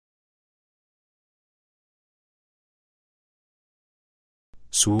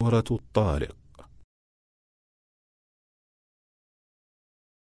سورة الطارق.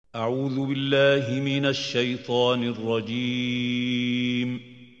 أعوذ بالله من الشيطان الرجيم.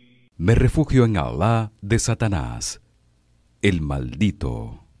 Me refugio en Allah de Satanás, el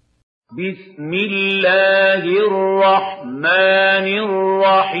maldito. بسم الله الرحمن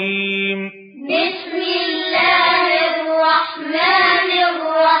الرحيم. بسم الله الرحمن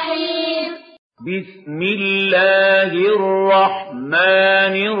الرحيم. بسم الله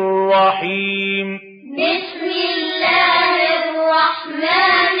الرحمن الرحيم. بسم الله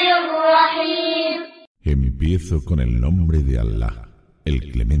الرحمن الرحيم. Empiezo con el nombre de Allah, el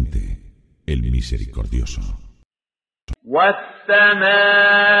Clemente, el Misericordioso. والسماء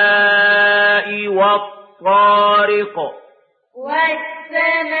والطارق.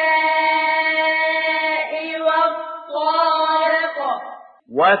 والسماء والطارق.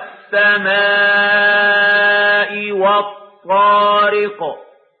 والسماء والطارق.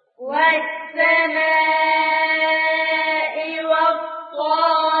 والسماء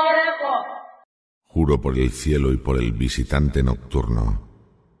والطارق. Juro por el cielo y por el visitante nocturno.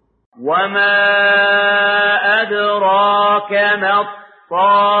 وما أدراك ما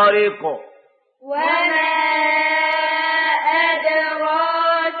الطارق. وما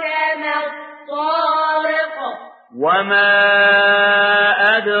أدراك ما الطارق. وما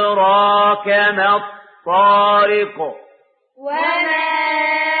أدراك ما الطارق. وما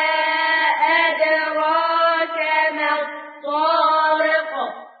أدراك ما الطارق.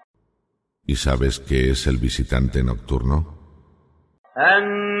 ¿Y sabes qué es el visitante nocturno?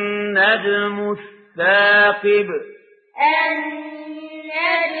 النجم الثاقب.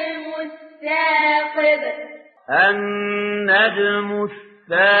 النجم الثاقب. النجم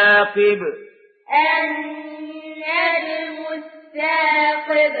الثاقب. النجم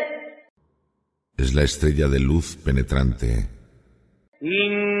الثاقب. Es la estrella de luz penetrante.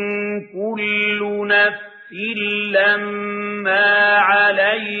 إن كل نفس لما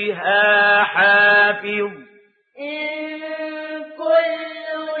عليها حافظ. كل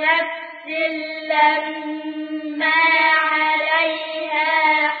نفس لما عليها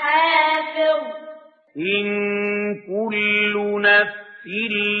حافظ. إن كل نفس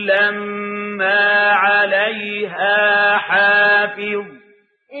لما عليها حافظ.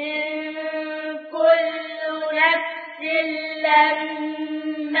 إن كل نفس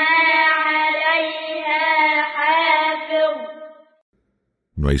لما عليها حافظ.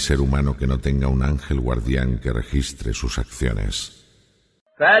 No hay ser humano que no tenga un ángel guardián que registre sus acciones.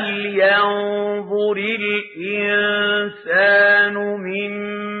 فلينظر الإنسان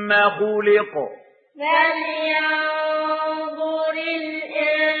مما خلق. فلينظر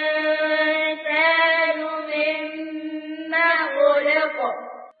الإنسان مما خلق.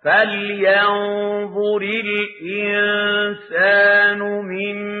 فلينظر الإنسان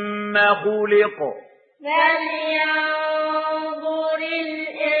مما خلق. فلينظر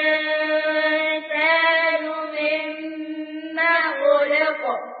الإنسان مما خلق.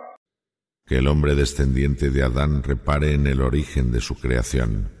 Que el hombre descendiente de Adán repare en el origen de su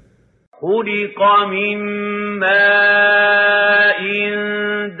creación. خلق من ماء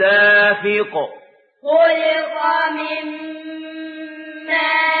دافق. خلق من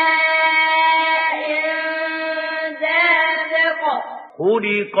ماء دافق.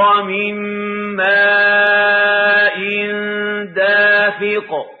 خلق من ماء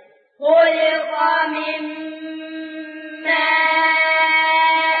دافق. خلق من ماء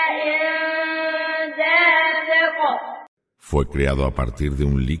دافق. Fue creado a partir de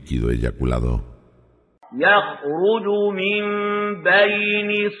un líquido eyaculado. يخرج من بين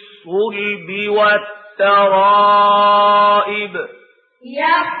الصلب والترائب.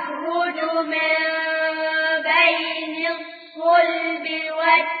 يخرج من بين الصلب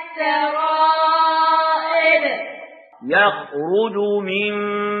والترائب. يخرج من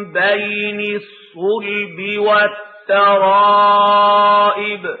بين الصلب والترائب.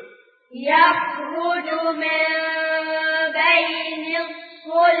 يخرج من بين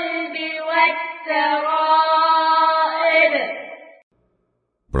الصلب والترائب.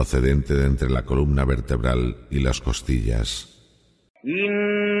 Procedente de entre la columna vertebral y las costillas.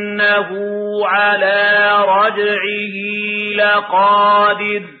 إنه على رجعه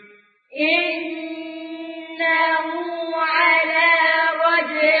لقادر. إنه على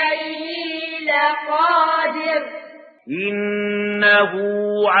رجعه لقادر. إنه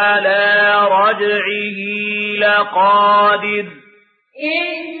على رجعه لقادر.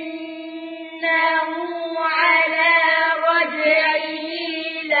 إنه على رجعه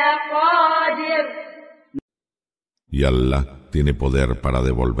لقادر. Y Allah tiene poder para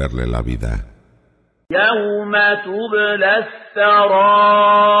devolverle la vida. يوم تبلى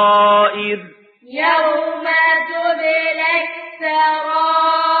السرائر يوم تبلى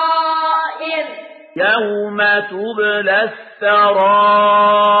السرائر يوم تبلى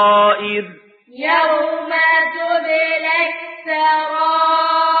السرائر يوم تبلى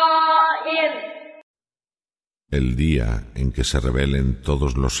السرائر El día en que se revelen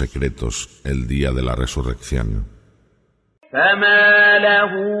todos los secretos, el día de la resurrección. فما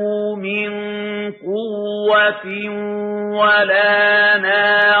له من قوة ولا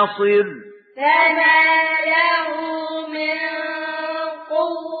ناصر فما له من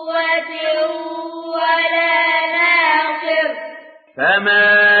قوة ولا ناصر فما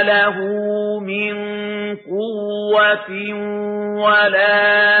له من قوة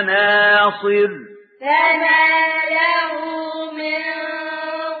ولا ناصر فما له من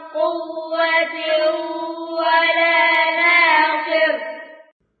قوة ولا ناصر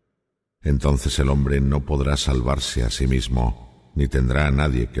Entonces el hombre no podrá salvarse a sí mismo, ni tendrá a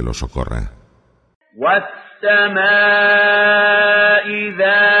nadie que lo socorra. والسماء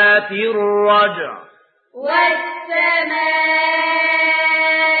ذات الرجع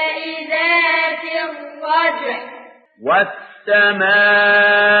والسماء ذات الرجع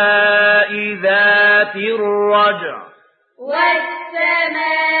والسماء ذات الرجع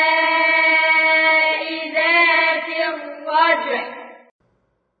والسماء ذات الرجع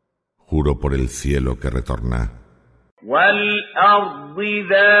Juro por el cielo que retorna, والأرض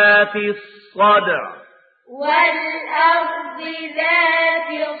ذات الصدع والأرض ذات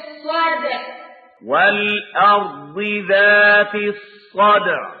الصدع والأرض ذات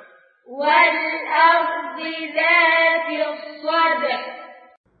الصدع والأرض ذات الصدع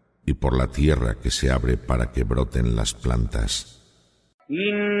y por la tierra que se abre para que broten las plantas.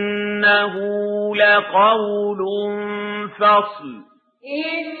 إنه لقول فصل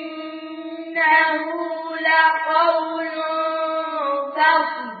إنه لقول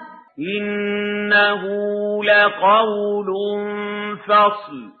فصل إنه لقول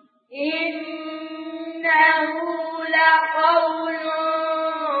فصل إنه لقول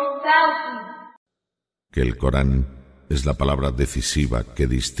فصل Que el Corán es la palabra decisiva que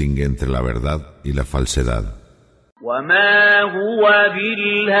distingue entre la verdad y la falsedad. وما هو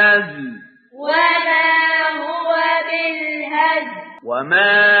بالهزل وما هو بالهزل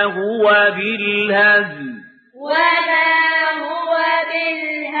وما هو بالهزل وما هو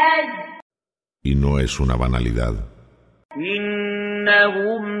بالهزل Y no es una banalidad.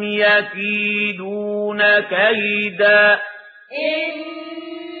 إنهم يكيدون كيدا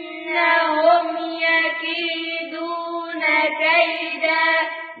إنهم يكيدون كيدا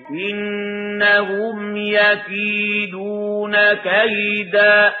إنهم يكيدون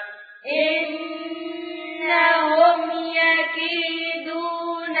كيدا إنهم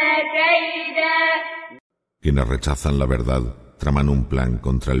يكيدون كيدا Quienes rechazan la verdad traman un plan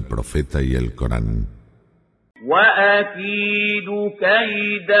contra el profeta y el Corán. وأكيد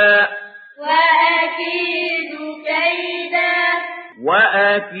كيدا وأكيد كيدا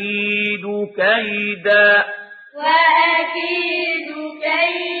وأكيد كيدا وأكيد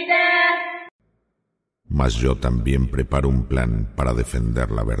كيدا Mas yo también preparo un plan para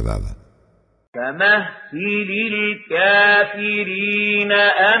defender la verdad. فمهل الكافرين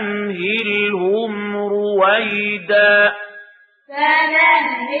أمهلهم رويدا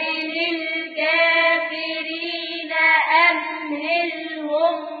فمهل الكافرين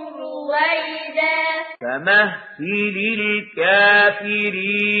أمهلهم رويدا فمهل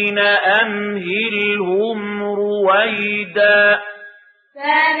الكافرين أمهلهم رويدا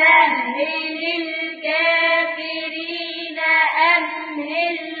فمهل الكافرين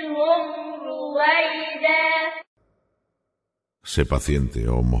أمهلهم رويدا Sé paciente,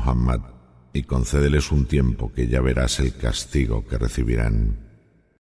 oh Muhammad, y concédeles un tiempo que ya verás el castigo que recibirán.